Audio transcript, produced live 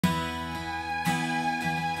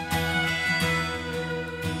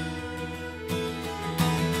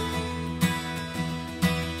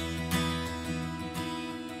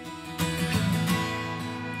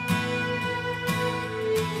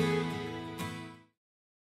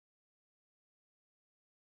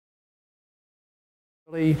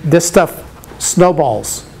This stuff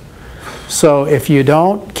snowballs. So if you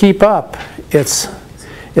don't keep up, it's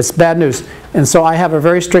bad news. And so I have a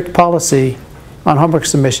very strict policy on homework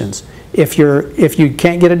submissions. If you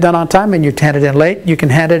can't get it done on time and you hand it in late, you can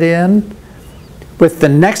hand it in with the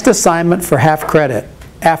next assignment for half credit.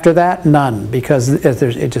 After that, none, because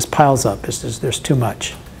it just piles up. There's too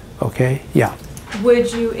much. Okay? Yeah.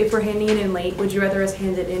 Would you, if we're handing it in late, would you rather us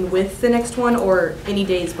hand it in with the next one or any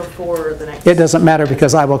days before the next? It doesn't matter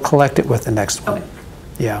because I will collect it with the next one. Okay.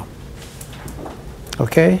 Yeah.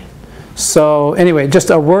 Okay? So anyway, just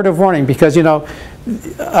a word of warning because, you know,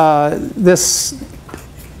 the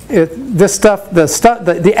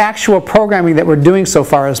actual programming that we're doing so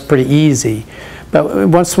far is pretty easy. But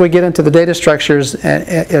once we get into the data structures,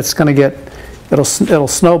 it's going to get, it'll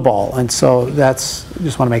snowball. And so that's, I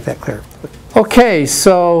just want to make that clear. Okay,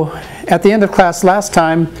 so at the end of class last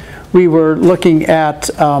time, we were looking at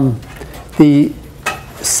the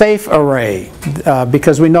safe array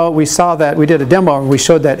because we saw that, we did a demo and we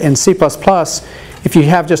showed that in C++, if you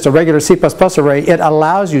have just a regular C++ array, it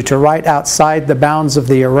allows you to write outside the bounds of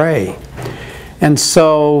the array. And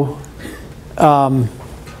so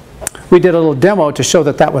we did a little demo to show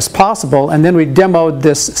that that was possible, and then we demoed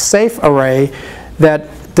this safe array that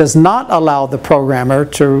does not allow the programmer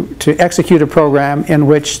to execute a program in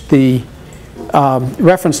which the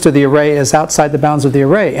reference to the array is outside the bounds of the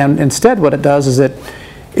array. And instead what it does is it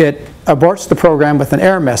aborts the program with an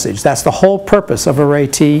error message. That's the whole purpose of array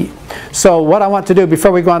T. So what I want to do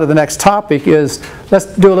before we go on to the next topic is let's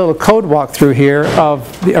do a little code walkthrough here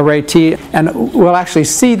of the array T, and we'll actually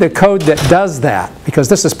see the code that does that because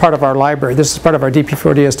this is part of our library. This is part of our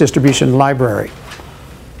DP4DS distribution library.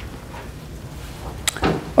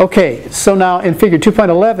 Okay, so now in figure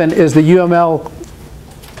 2.11 is the UML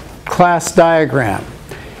class diagram.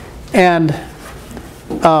 And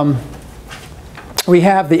we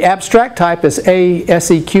have the abstract type as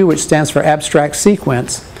ASEQ, which stands for abstract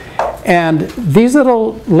sequence. And these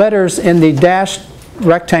little letters in the dashed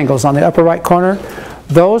rectangles on the upper right corner,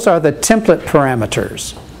 those are the template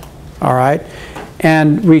parameters. All right?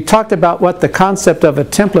 And we talked about what the concept of a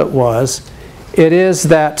template was. It is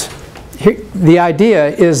that the idea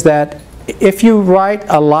is that if you write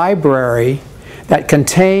a library that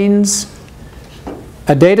contains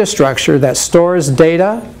a data structure that stores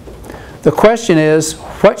data, the question is,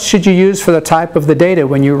 what should you use for the type of the data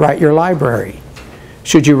when you write your library?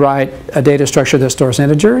 Should you write a data structure that stores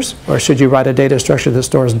integers? Or should you write a data structure that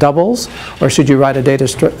stores doubles? Or should you write a data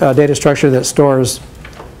structure that stores,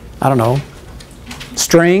 I don't know,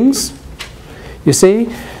 strings? You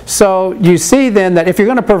see? So you see then that if you're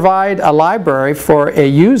going to provide a library for a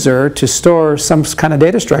user to store some kind of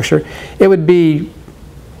data structure, it would be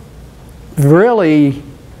really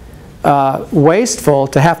wasteful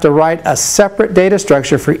to have to write a separate data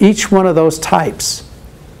structure for each one of those types.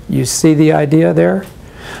 You see the idea there?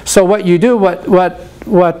 So what you do, what C++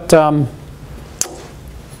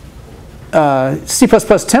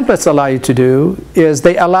 templates allow you to do is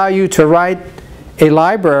they allow you to write a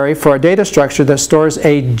library for a data structure that stores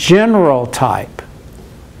a general type.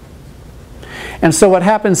 And so what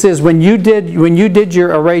happens is when you did your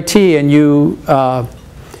array T and you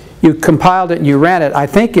compiled it and you ran it, I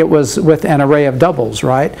think it was with an array of doubles,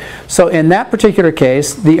 right? So in that particular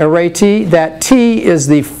case, the array T, that T is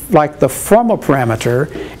like the formal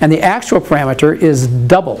parameter, and the actual parameter is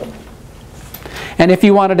double. And if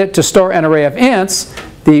you wanted it to store an array of ints,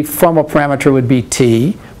 the formal parameter would be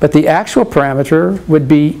T, but the actual parameter would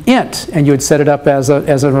be int, and you would set it up as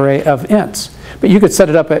an array of ints. But you could set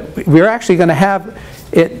it up we're actually going to have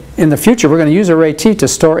it in the future, we're going to use array T to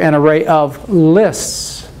store an array of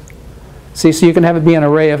lists. See, so you can have it be an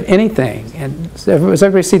array of anything. And does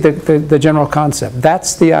everybody see the general concept?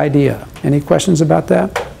 That's the idea. Any questions about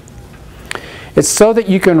that? It's so that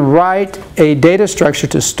you can write a data structure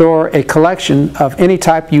to store a collection of any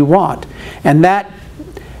type you want. And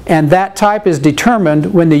that type is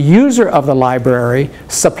determined when the user of the library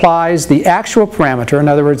supplies the actual parameter. In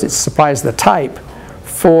other words, it supplies the type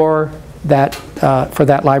for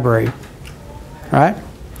that library. All right?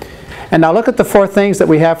 And now look at the four things that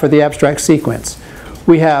we have for the abstract sequence.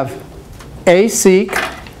 We have aseq,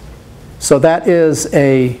 so that is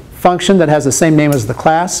a function that has the same name as the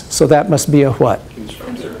class, so that must be a what?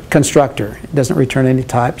 Constructor. It doesn't return any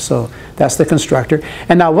type, so that's the constructor.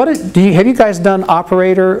 And now have you guys done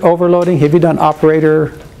operator overloading? Have you done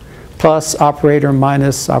operator plus, operator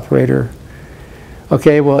minus, operator?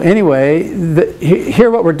 Okay, well anyway,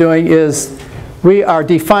 here what we're doing is we are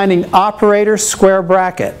defining operator square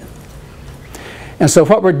bracket. And so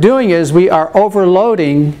what we're doing is we are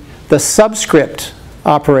overloading the subscript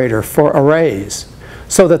operator for arrays.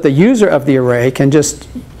 so that the user of the array can just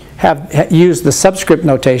use the subscript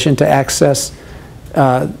notation to access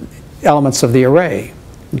elements of the array.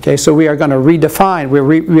 Okay, so we are going to redefine,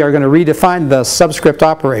 we are going to redefine the subscript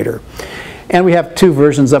operator. And we have two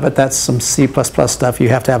versions of it. That's some C++ stuff. You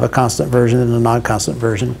have to have a constant version and a non-constant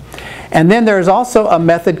version. And then there's also a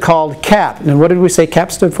method called cap. And what did we say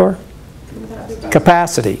cap stood for?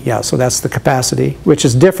 Capacity. Yeah, so that's the capacity, which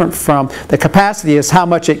is different from, the capacity is how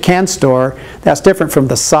much it can store. That's different from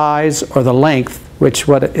the size or the length, which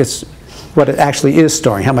what it actually is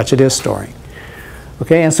storing, how much it is storing.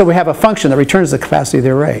 Okay, and so we have a function that returns the capacity of the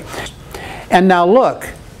array. And now look,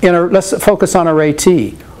 let's focus on array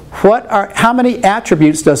T. How many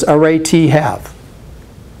attributes does array T have?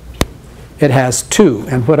 It has 2,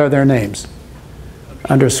 and what are their names?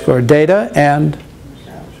 Underscore data and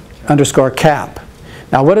underscore cap.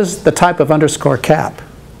 Now what is the type of underscore cap?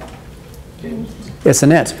 It's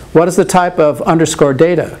an int. What is the type of underscore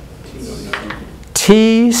data?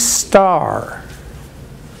 T star.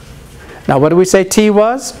 Now what did we say T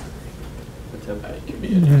was?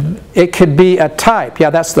 It could be a type. Yeah,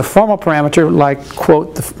 that's the formal parameter, like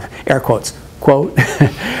quote, air quotes, quote,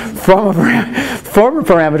 formal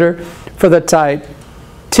parameter for the type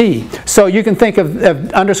T. So you can think of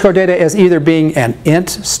underscore data as either being an int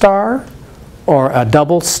star, or a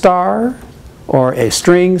double star, or a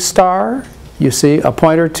string star. You see, a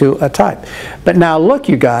pointer to a type. But now look,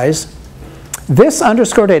 you guys, this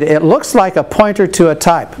underscore data, it looks like a pointer to a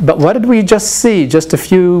type. But what did we just see just a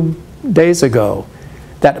few days ago?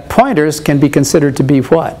 That pointers can be considered to be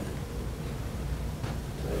what?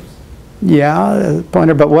 Yeah, a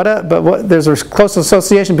pointer, but what? There's a close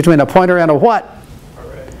association between a pointer and a what?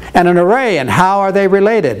 Array. And an array, and how are they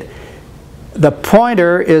related? The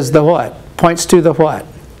pointer is the what? Points to the what?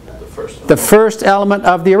 The first element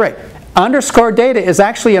of the array. Underscore data is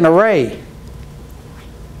actually an array.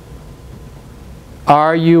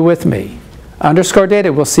 Are you with me? Underscore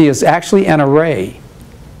data we'll see is actually an array.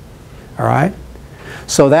 All right?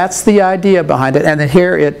 So that's the idea behind it, and then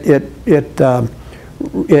here it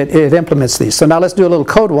implements these. So now let's do a little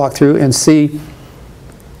code walkthrough and see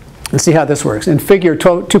how this works. In figure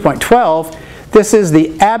 2.12, this is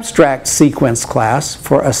the abstract sequence class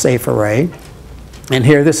for a safe array, and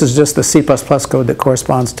here this is just the C++ code that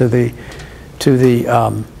corresponds to the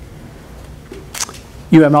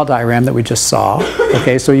UML diagram that we just saw.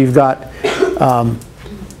 Okay, so you've got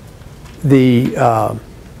the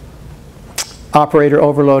operator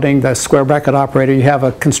overloading, the square bracket operator, you have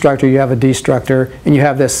a constructor, you have a destructor, and you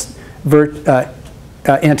have this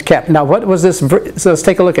int cap. Now what was this, so let's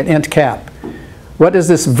take a look at int cap. What does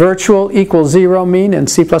this virtual equals 0 mean in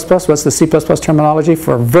C++? What's the C++ terminology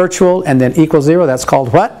for virtual and then equals 0? That's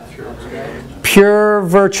called what? Pure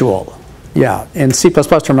virtual. Yeah, in C++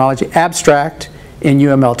 terminology, abstract in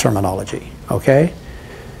UML terminology, okay?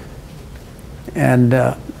 And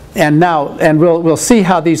we'll see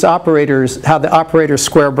how these operators, how the operator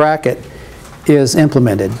square bracket is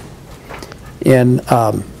implemented in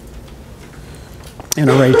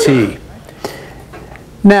array T.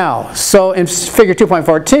 Now, so in figure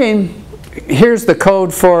 2.14, here's the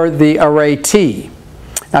code for the array T.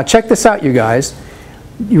 Now check this out, you guys.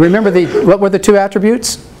 You remember what were the two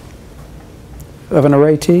attributes of an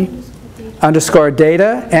array T? Underscore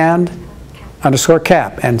data and underscore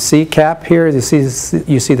cap. And see cap here, you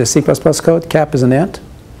see the C++ code, cap is an int.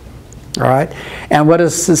 All right. And what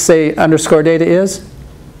does this say underscore data is?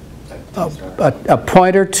 A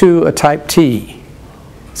pointer to a type T.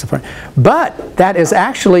 But that is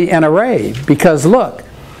actually an array, because look,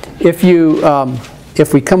 if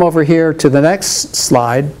we come over here to the next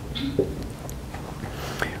slide,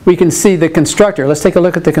 we can see the constructor. Let's take a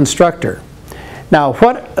look at the constructor. Now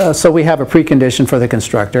so we have a precondition for the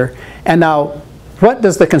constructor, and now what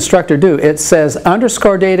does the constructor do? It says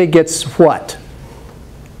underscore data gets what?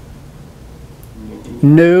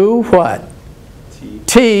 New what?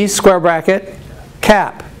 T square bracket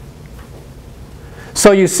cap.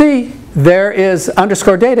 So you see, there is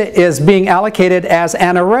underscore data is being allocated as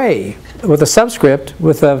an array with a subscript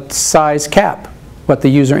with a size cap, what the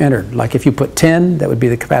user entered. Like if you put 10, that would be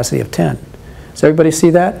the capacity of 10. Does everybody see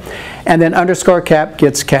that? And then underscore cap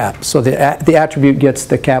gets cap. So the attribute gets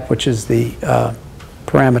the cap, which is the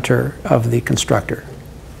parameter of the constructor.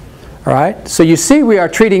 All right? So you see we are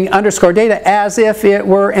treating underscore data as if it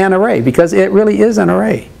were an array, because it really is an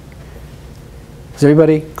array. Is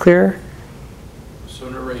everybody clear? So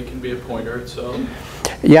an array can be a pointer itself?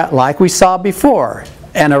 Yeah, like we saw before.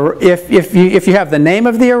 And if you have the name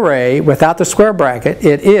of the array without the square bracket,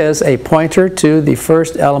 it is a pointer to the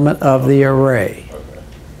first element of the array. Okay.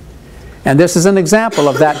 And this is an example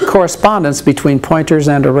of that correspondence between pointers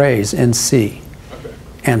and arrays in C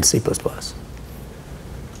and C++.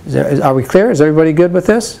 Are we clear? Is everybody good with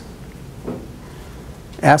this?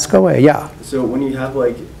 Ask away. Yeah. So when you have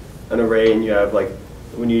like an array and you have like,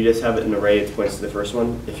 when you just have it in an array, it points to the first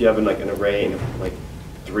one. If you have like an array and like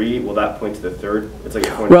 3, will that point to the third? It's like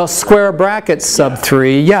a point. Well, square bracket sub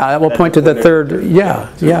 3, yeah, that will point to the third.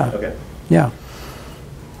 Yeah, yeah, okay. Yeah.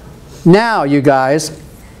 Now, you guys,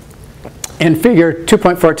 in figure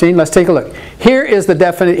 2.14, let's take a look. Here is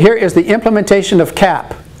the implementation of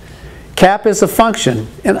cap. Cap is a function,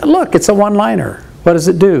 and look, it's a one-liner. What does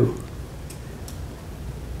it do?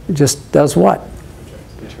 It just does what?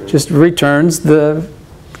 Just returns the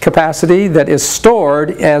capacity that is stored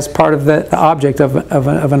as part of the object of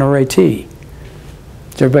an array T.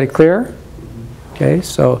 Is everybody clear? Okay,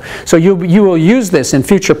 so you will use this in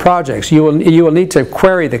future projects. You will need to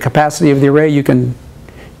query the capacity of the array. You can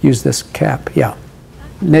use this cap. Yeah.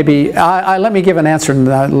 Maybe let me give an answer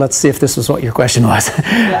and let's see if this is what your question was.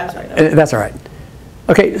 That's right. That's all right.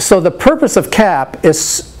 Okay, so the purpose of cap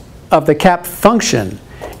is of the cap function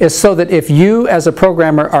is so that if you as a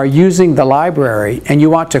programmer are using the library and you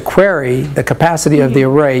want to query the capacity of the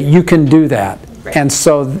array, you can do that. Right. And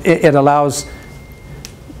so it allows,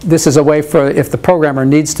 this is a way for, if the programmer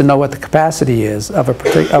needs to know what the capacity is of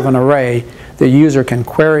an array, the user can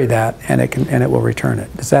query that and it will return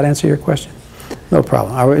it. Does that answer your question? No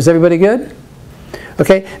problem. Is everybody good?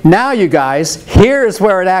 Okay, now you guys, here's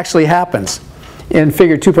where it actually happens in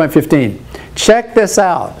figure 2.15. Check this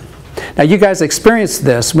out. Now you guys experienced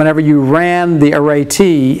this whenever you ran the array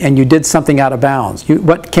T and you did something out of bounds.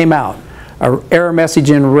 What came out? An error message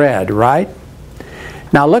in red, right?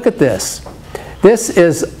 Now look at this. This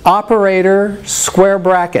is operator square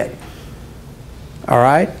bracket. All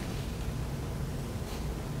right?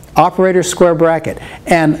 Operator square bracket.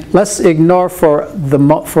 And let's ignore for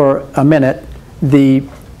a minute the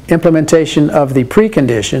implementation of the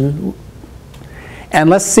precondition. And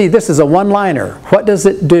let's see, this is a one-liner. What does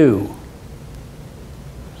it do?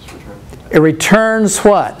 It returns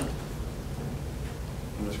what?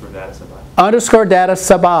 Underscore data sub I. Underscore data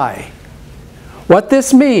sub I. What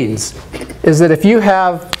this means is that if you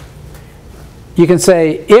have, you can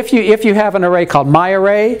say, if you have an array called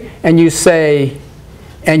myArray, and you say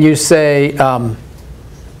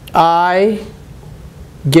I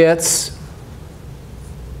gets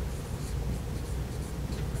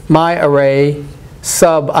myArray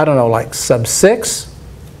sub, I don't know, like sub 6,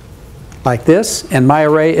 like this, and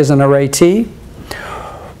myArray is an array T.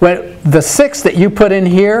 When the 6 that you put in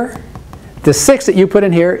here, the 6 that you put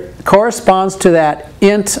in here corresponds to that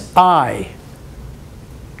int I.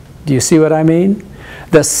 Do you see what I mean?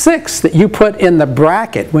 The 6 that you put in the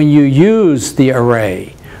bracket when you use the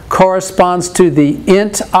array corresponds to the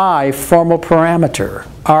int I formal parameter.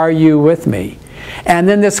 Are you with me? And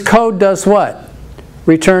then this code does what?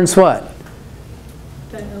 Returns what?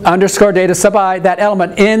 Underscore data sub I, that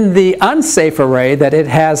element in the unsafe array that it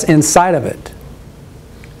has inside of it.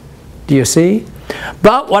 Do you see?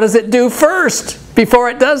 But what does it do first? Before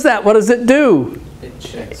it does that, what does it do? It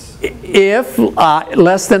checks. If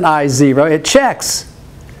less than I0, it checks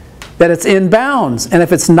that it's in bounds. And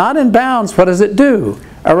if it's not in bounds, what does it do?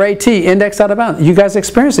 Array T, index out of bounds. You guys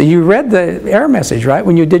experienced it. You read the error message, right,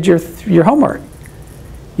 when you did your homework.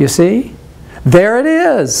 You see? There it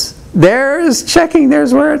is. There is checking.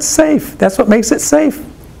 There's where it's safe. That's what makes it safe.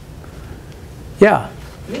 Yeah?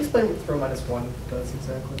 Can you explain what throw minus 1 does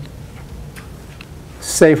exactly?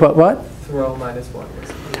 Say what? Throw minus 1.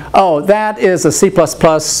 Oh, that is a C++.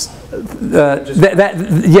 Yes,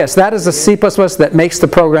 that is a C++ that makes the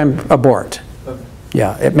program abort. Okay.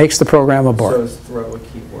 Yeah, it makes the program abort. So is throw a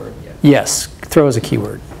keyword? Yeah. Yes, throw is a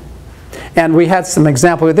keyword. And we had some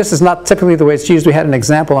example. This is not typically the way it's used. We had an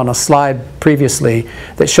example on a slide previously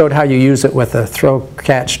that showed how you use it with a throw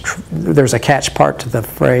catch. There's a catch part to the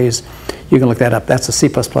phrase. You can look that up. That's a C++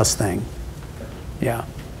 thing. Yeah.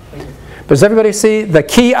 But does everybody see? The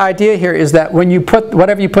key idea here is that when you put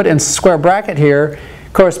whatever you put in square bracket here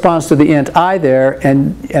corresponds to the int I there,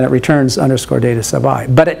 and it returns underscore data sub I.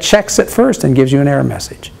 But it checks it first and gives you an error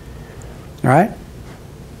message. All right?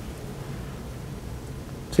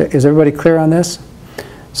 Is everybody clear on this?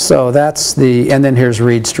 So that's the, and then here's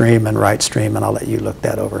read stream and write stream, and I'll let you look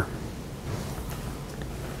that over.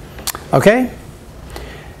 Okay?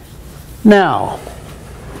 Now,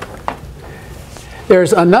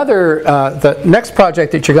 there's another, the next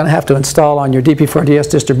project that you're going to have to install on your DP4DS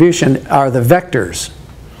distribution are the vectors.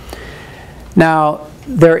 Now,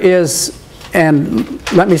 there is, and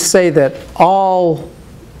let me say that all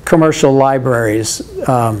commercial libraries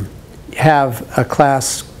have a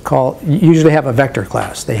class usually have a vector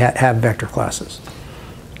class. They have vector classes.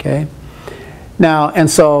 Okay? Now, and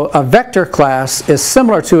so a vector class is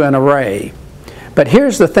similar to an array. But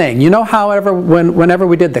here's the thing. You know, however, whenever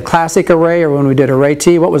we did the classic array or when we did array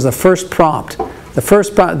T, what was the first prompt? The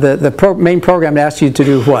first prompt, main program asked you to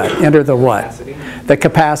do what? Enter the what? Capacity. The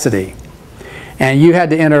capacity. And you had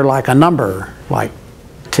to enter like a number, like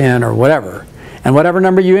 10 or whatever. And whatever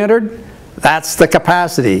number you entered, that's the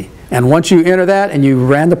capacity. And once you enter that and you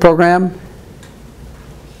ran the program,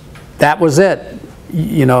 that was it.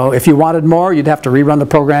 You know, if you wanted more, you'd have to rerun the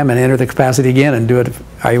program and enter the capacity again and do it.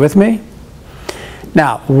 Are you with me?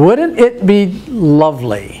 Now, wouldn't it be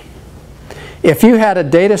lovely if you had a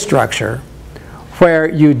data structure where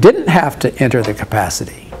you didn't have to enter the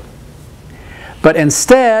capacity, but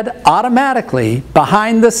instead, automatically,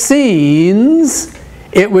 behind the scenes,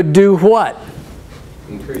 it would do what?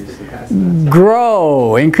 Increase the capacity.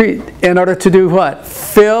 Grow, increase, in order to do what?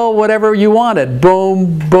 Fill whatever you wanted.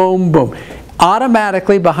 Boom, boom, boom.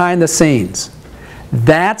 Automatically behind the scenes.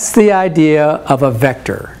 That's the idea of a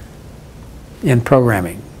vector in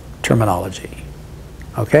programming terminology.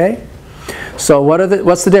 Okay? So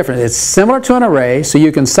what's the difference? It's similar to an array, so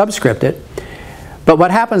you can subscript it. But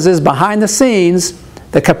what happens is behind the scenes,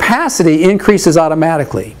 the capacity increases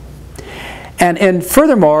automatically. And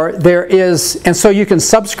furthermore, and so you can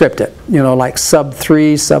subscript it, you know, like sub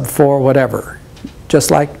 3, sub 4, whatever.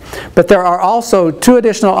 Just like, but there are also two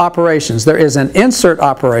additional operations. There is an insert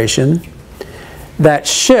operation that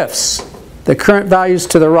shifts the current values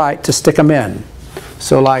to the right to stick them in.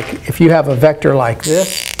 So like if you have a vector like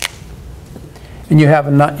this, and you have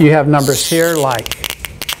numbers here like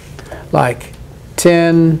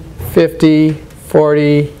 10, 50,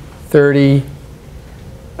 40, 30,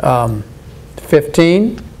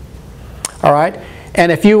 15. All right,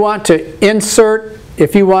 and if you want to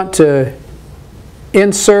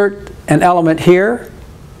insert an element here,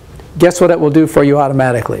 guess what it will do for you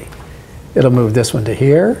automatically? It'll move this one to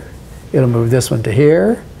here. It'll move this one to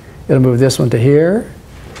here. It'll move this one to here.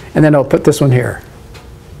 And then it'll put this one here.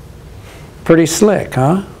 Pretty slick,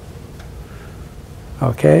 huh?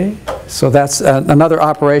 Okay, so that's another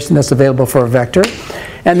operation that's available for a vector.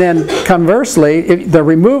 And then conversely, the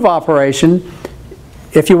remove operation,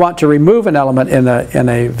 if you want to remove an element in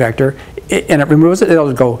a vector, and it removes it,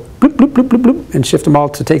 it'll go bloop, bloop, bloop, bloop, bloop, and shift them all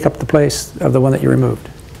to take up the place of the one that you removed.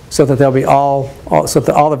 So that they'll be so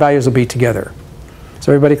that all the values will be together. Is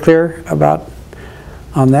everybody clear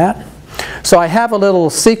on that? So I have a little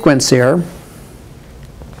sequence here.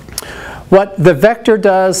 What the vector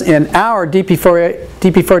does in our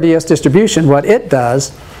DP4DS distribution, what it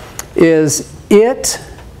does is it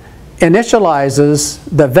initializes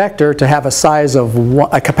the vector to have a size of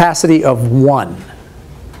a capacity of 1.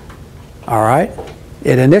 All right?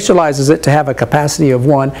 It initializes it to have a capacity of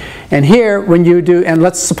 1. And here, when you do, and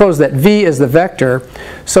let's suppose that v is the vector.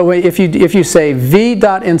 So if you say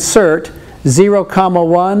v.insert 0,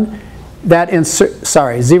 1, that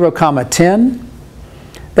 0, 10,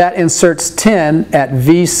 that inserts 10 at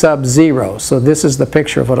v sub 0. So this is the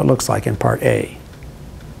picture of what it looks like in part A.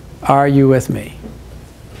 Are you with me?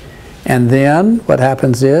 And then what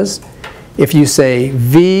happens is, if you say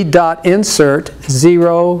v.insert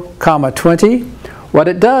 0, 20, what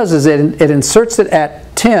it does is it inserts it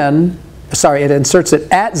at 10, it inserts it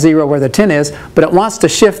at 0 where the 10 is, but it wants to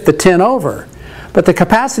shift the 10 over. But the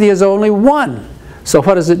capacity is only 1. So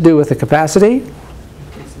what does it do with the capacity?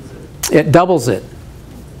 It doubles it.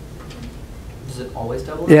 Does it always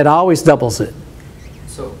double it? It always doubles it.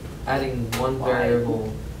 So adding one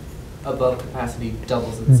variable above capacity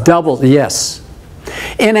doubles its size? Doubles, yes.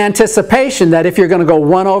 In anticipation that if you're going to go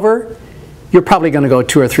 1 over, you're probably going to go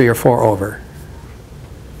 2 or 3 or 4 over.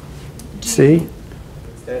 See?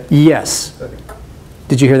 Yes. Okay.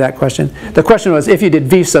 Did you hear that question? The question was, if you did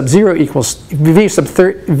v sub 0 equals v sub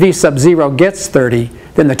 0 gets 30,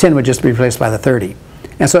 then the 10 would just be replaced by the 30.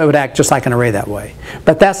 And so it would act just like an array that way.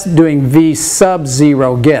 But that's doing v sub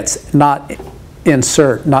 0 gets, not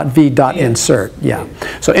insert, not v dot insert. Yeah.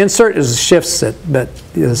 So insert shifts it, but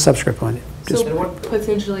the subscript one. So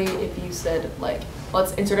potentially, if you said like,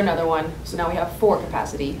 let's insert another one, so now we have 4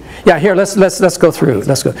 capacity. Yeah, here let's go through.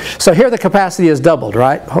 Let's go. So here the capacity is doubled,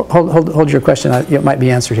 right? Hold your question. It might be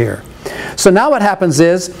answered here. So now what happens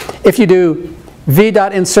is, if you do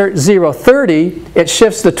v.insert 0, 30, it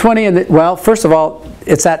shifts the 20 and well, first of all,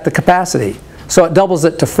 it's at the capacity, so it doubles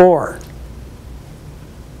it to 4.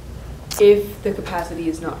 If the capacity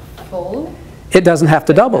is not full, it doesn't have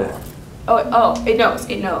to double. Oh, it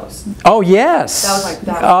knows. Oh, yes. That was like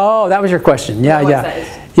that. Oh, that was your question. Yeah, What yeah. that is.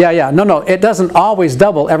 Yeah. No, it doesn't always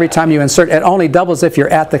double every time you insert. It only doubles if you're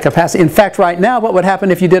at the capacity. In fact, right now, what would happen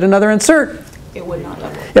if you did another insert? It would not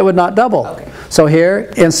double. It would not double. Okay. So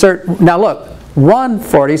here, insert, now look,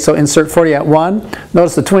 140, so insert 40 at 1.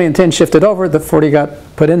 Notice the 20 and 10 shifted over, the 40 got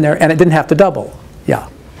put in there, and it didn't have to double. Yeah.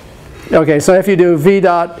 Okay, so if you do v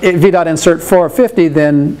dot insert 450,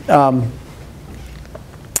 then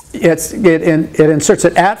it inserts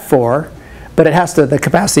it at 4, but it has to, the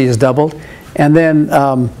capacity is doubled. And then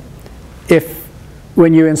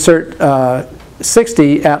when you insert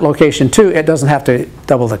 60 at location 2, it doesn't have to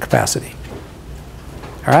double the capacity.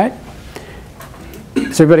 All right?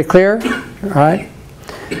 Is everybody clear? All right.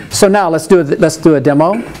 So now let's do a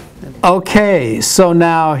demo. Okay, so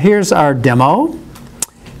now here's our demo.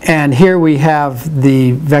 And here we have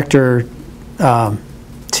the vector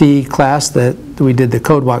T class that we did the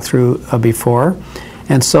code walkthrough before.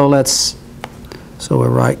 And so we'll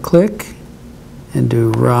right click and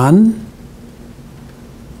do run.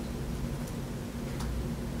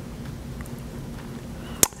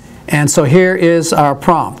 And so here is our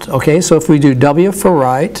prompt. Okay, so if we do W for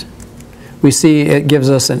write, we see it gives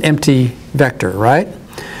us an empty vector, right?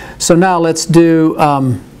 So now let's do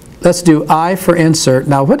I for insert.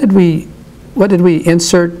 Now what did we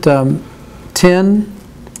insert 10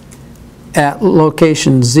 at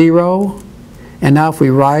location 0, and now if we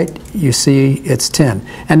write, you see it's 10.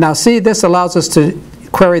 And now see, this allows us to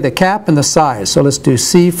query the cap and the size. So let's do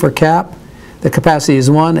C for cap, the capacity is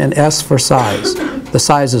 1, and S for size. The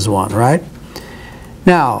size is 1, right?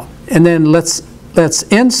 Now, and then let's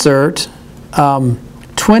insert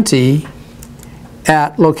 20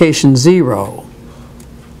 at location 0. All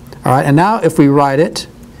right, and now if we write it,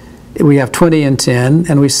 we have 20 and 10,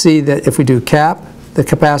 and we see that if we do cap, the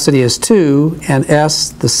capacity is 2, and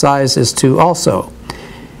S, the size is 2 also.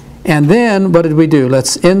 And then what did we do?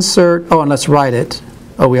 Let's insert, and let's write it.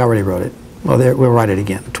 Oh, we already wrote it. Well, there, we'll write it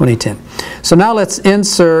again, 2010. So now let's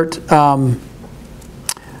insert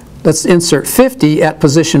 50 at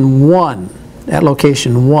position 1, at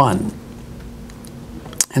location 1.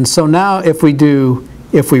 And so now if we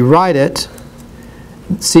write it,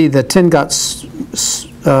 see the 10 got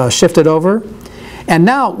shifted over. And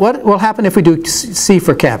now what will happen if we do C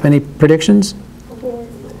for cap? Any predictions? 4.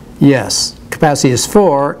 Yes, capacity is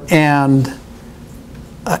 4, and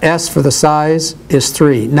S for the size is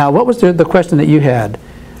 3. Now what was the question that you had?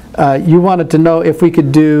 You wanted to know if we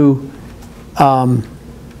could do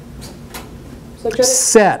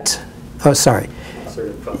set. Oh, sorry.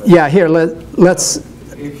 Yeah, here, let's.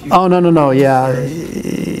 Oh, no, yeah.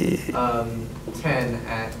 10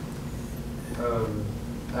 at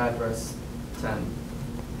address 10.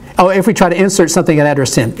 Oh, if we try to insert something at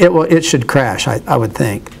address 10, it should crash, I would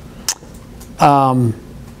think.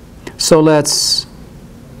 So let's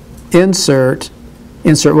insert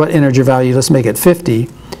what integer value? Let's make it 50.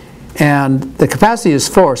 And the capacity is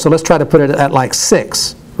 4, so let's try to put it at like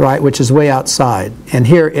 6, right, which is way outside. And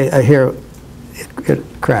here it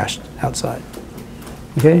crashed outside.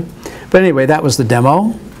 Okay? But anyway, that was the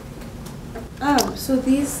demo. So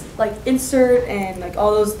these, like insert and like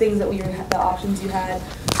all those things that the options you had,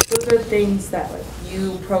 those are things that like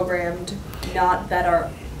you programmed, not that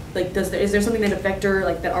are like, is there something in a vector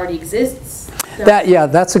like that already exists? Yeah,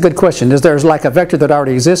 that's a good question. Is there like a vector that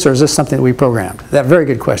already exists, or is this something that we programmed? That's a very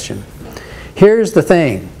good question. Here's the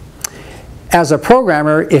thing. As a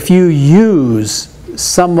programmer, if you use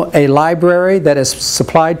a library that is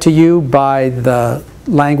supplied to you by the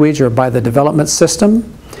language or by the development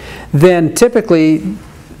system, then typically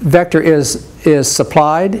vector is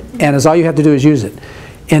supplied, and all you have to do is use it.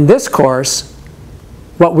 In this course,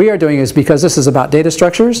 what we are doing is, because this is about data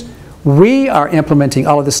structures, we are implementing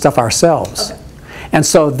all of this stuff ourselves. Okay. And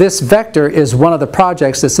so this vector is one of the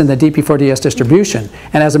projects that's in the DP4DS distribution.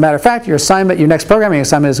 And as a matter of fact, your next programming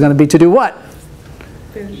assignment is going to be to do what?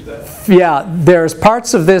 Yeah, there's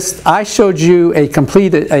parts of this. I showed you a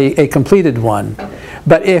completed one. Okay.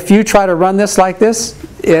 But if you try to run this like this,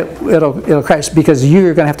 it'll crash, because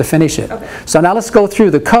you're going to have to finish it. Okay. So now let's go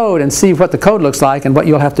through the code and see what the code looks like and what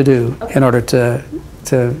you'll have to do in order to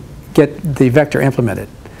get the vector implemented.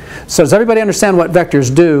 So does everybody understand what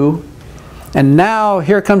vectors do? And now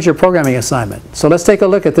here comes your programming assignment. So let's take a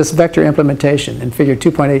look at this vector implementation in figure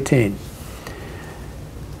 2.18.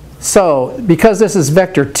 So because this is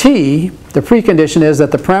vector T, the precondition is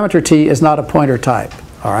that the parameter T is not a pointer type.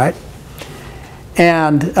 All right?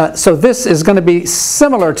 And so this is going to be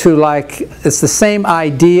similar to, like, it's the same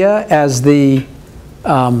idea as the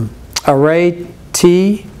array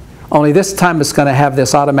T, only this time it's going to have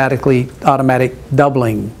this automatic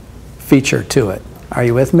doubling feature to it. Are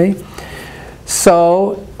you with me?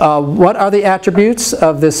 So what are the attributes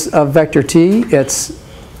of this vector t? It's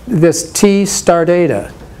this t star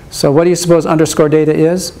data. So what do you suppose underscore data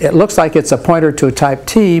is? It looks like it's a pointer to a type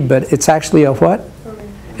t, but it's actually a what?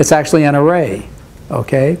 It's actually an array.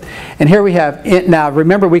 Okay, and here we have int. Now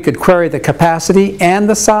remember, we could query the capacity and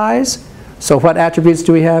the size. So what attributes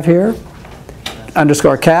do we have here?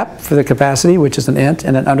 Underscore cap for the capacity, which is an int,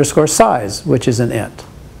 and an underscore size, which is an int.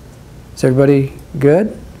 Is everybody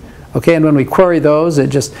good? Okay, and when we query those, it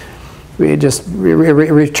just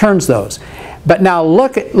returns those. But now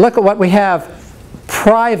look at what we have.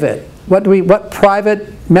 Private. What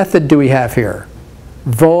private method do we have here?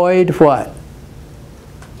 Void what?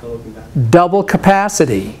 Double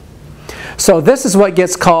capacity. So this is what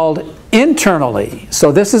gets called internally.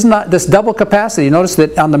 So this is not this double capacity. Notice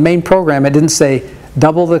that on the main program it didn't say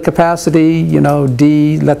double the capacity, you know,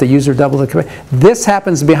 D, let the user double the capacity. This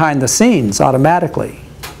happens behind the scenes automatically.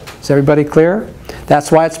 Is everybody clear?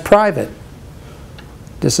 That's why it's private.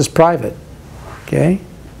 This is private. Okay?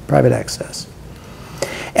 Private access.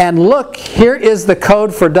 And look, here is the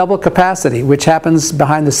code for double capacity, which happens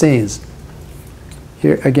behind the scenes.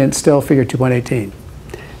 Here, again, still figure 2.18.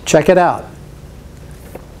 Check it out.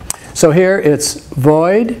 So here it's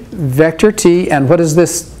void vector t, and what is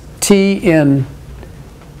this t in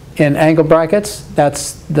angle brackets?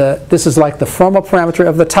 This is like the formal parameter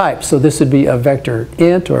of the type. So this would be a vector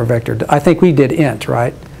int or a vector. I think we did int,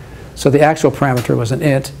 right? So the actual parameter was an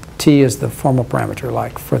int. T is the formal parameter,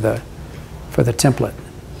 like for the template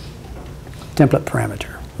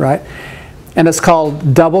parameter, right? And it's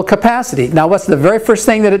called double capacity. Now what's the very first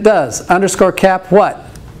thing that it does? Underscore cap what?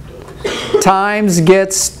 Times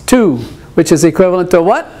gets 2, which is equivalent to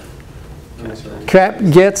what? Cap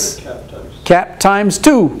gets cap times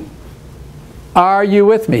 2. Are you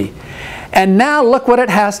with me? And now look what it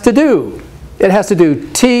has to do. It has to do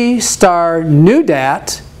t star new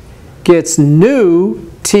dat gets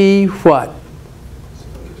new t what?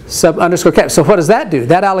 Sub underscore cap. So what does that do?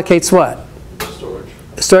 That allocates what?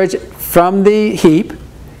 Storage from the heap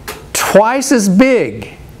twice as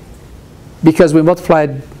big because we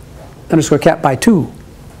multiplied underscore cap by 2.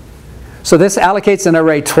 So this allocates an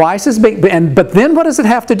array twice as big, but then what does it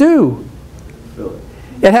have to do?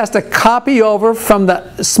 It has to copy over from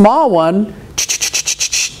the small one.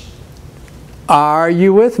 Are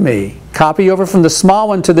you with me? Copy over from the small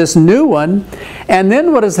one to this new one, and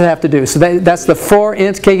then what does it have to do? So that's the for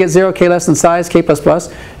int k gets 0, k less than size, k plus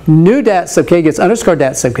plus. New dat sub k gets underscore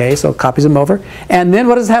dat sub k, so it copies them over. And then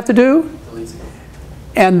what does it have to do?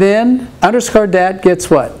 And then underscore dat gets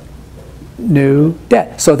what? New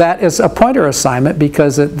dat. So that is a pointer assignment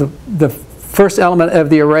because the first element of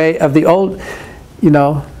the array of the old, you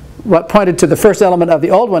know, what pointed to the first element of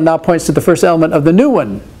the old one now points to the first element of the new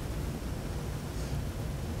one.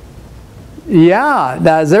 Yeah.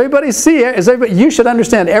 Now, does everybody see it? You should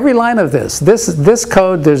understand every line of this. This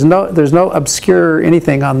code, there's no obscure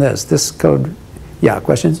anything on this. This code. Yeah.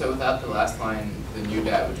 Question. So without the last line, the new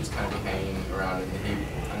dat would just kind of be hanging around in the heap,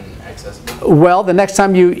 inaccessible. Well, the next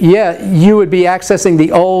time you would be accessing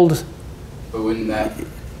the old. But wouldn't that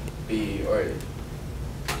be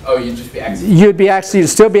oh, you'd just be accessing. You'd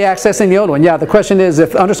still be accessing the old one. Yeah. The question is,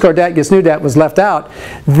 if underscore dat gets new dat was left out,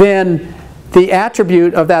 then the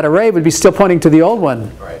attribute of that array would be still pointing to the old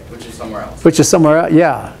one. Right, which is somewhere else. Which is somewhere else,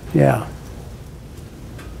 yeah, yeah.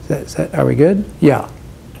 Are we good? Yeah.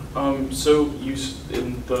 So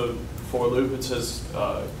in the for loop it says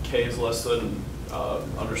k is less than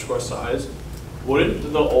underscore size.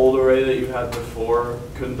 Wouldn't the old array that you had before,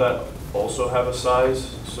 couldn't that also have a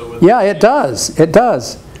size? So yeah, it does. It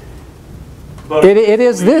does. But it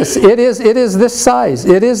is this. It is this size.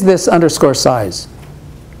 It is this underscore size.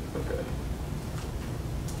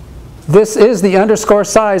 This is the underscore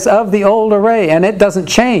size of the old array, and it doesn't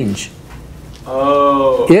change.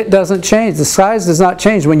 Oh. It doesn't change. The size does not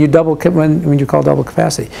change when you when you call double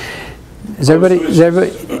capacity. Is everybody?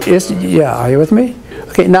 Yeah. Are you with me?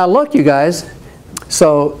 Okay. Now look, you guys.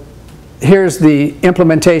 So here's the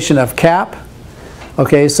implementation of cap.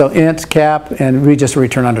 Okay. So int cap, and we just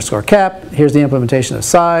return underscore cap. Here's the implementation of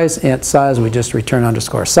size. Int size. We just return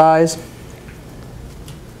underscore size.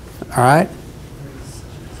 All right.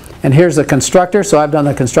 And here's the constructor, so I've done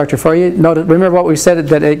the constructor for you. Notice, remember what we said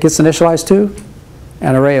that it gets initialized to?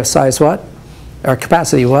 An array of size what? Or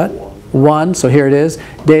capacity what? 1, so here it is.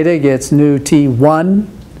 Data gets new t1.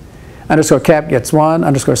 Underscore cap gets 1.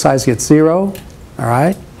 Underscore size gets 0. All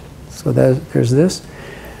right, so there's this.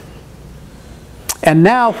 And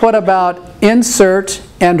now what about insert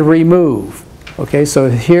and remove? Okay,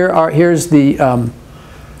 so here's the...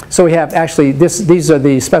 So we have actually, these are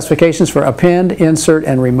the specifications for append, insert,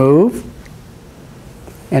 and remove.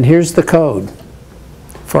 And here's the code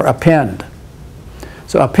for append.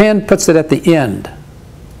 So append puts it at the end,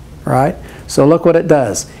 right? So look what it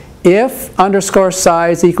does. If underscore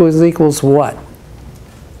size equals what?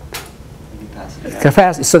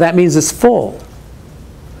 Capacity. So that means it's full.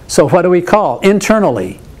 So what do we call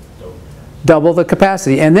internally? Double the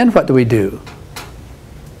capacity. And then what do we do?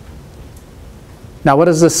 Now what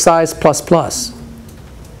is this size plus plus?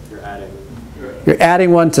 You're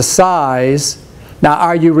adding one to size. Now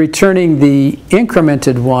are you returning the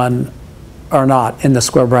incremented one or not in the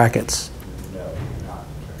square brackets? No, not.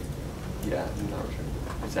 Yeah, not returning.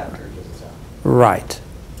 It's after it does its out. Right.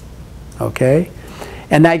 Okay.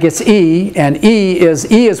 And that gets E, and E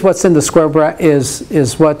is what's in the square bracket,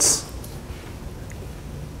 is what's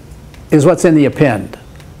in the append.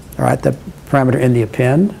 All right, the parameter in the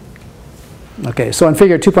append. Okay, so in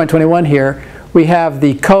figure 2.21 here, we have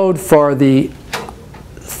the code for doing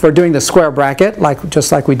the square bracket,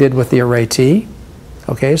 just like we did with the array T.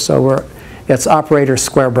 Okay, so it's operator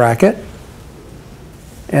square bracket.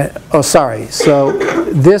 Oh, sorry. So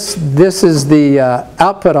this is the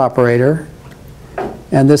output operator,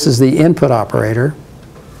 and this is the input operator.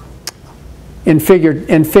 In figure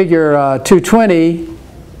 220,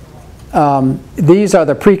 these are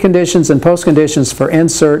the preconditions and postconditions for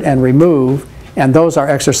insert and remove, and those are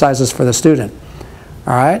exercises for the student.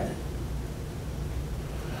 All right?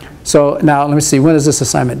 So now let me see, when does this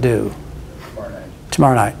assignment due? Tomorrow night.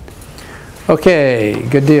 Tomorrow night. Okay,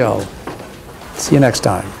 good deal. See you next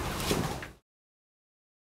time.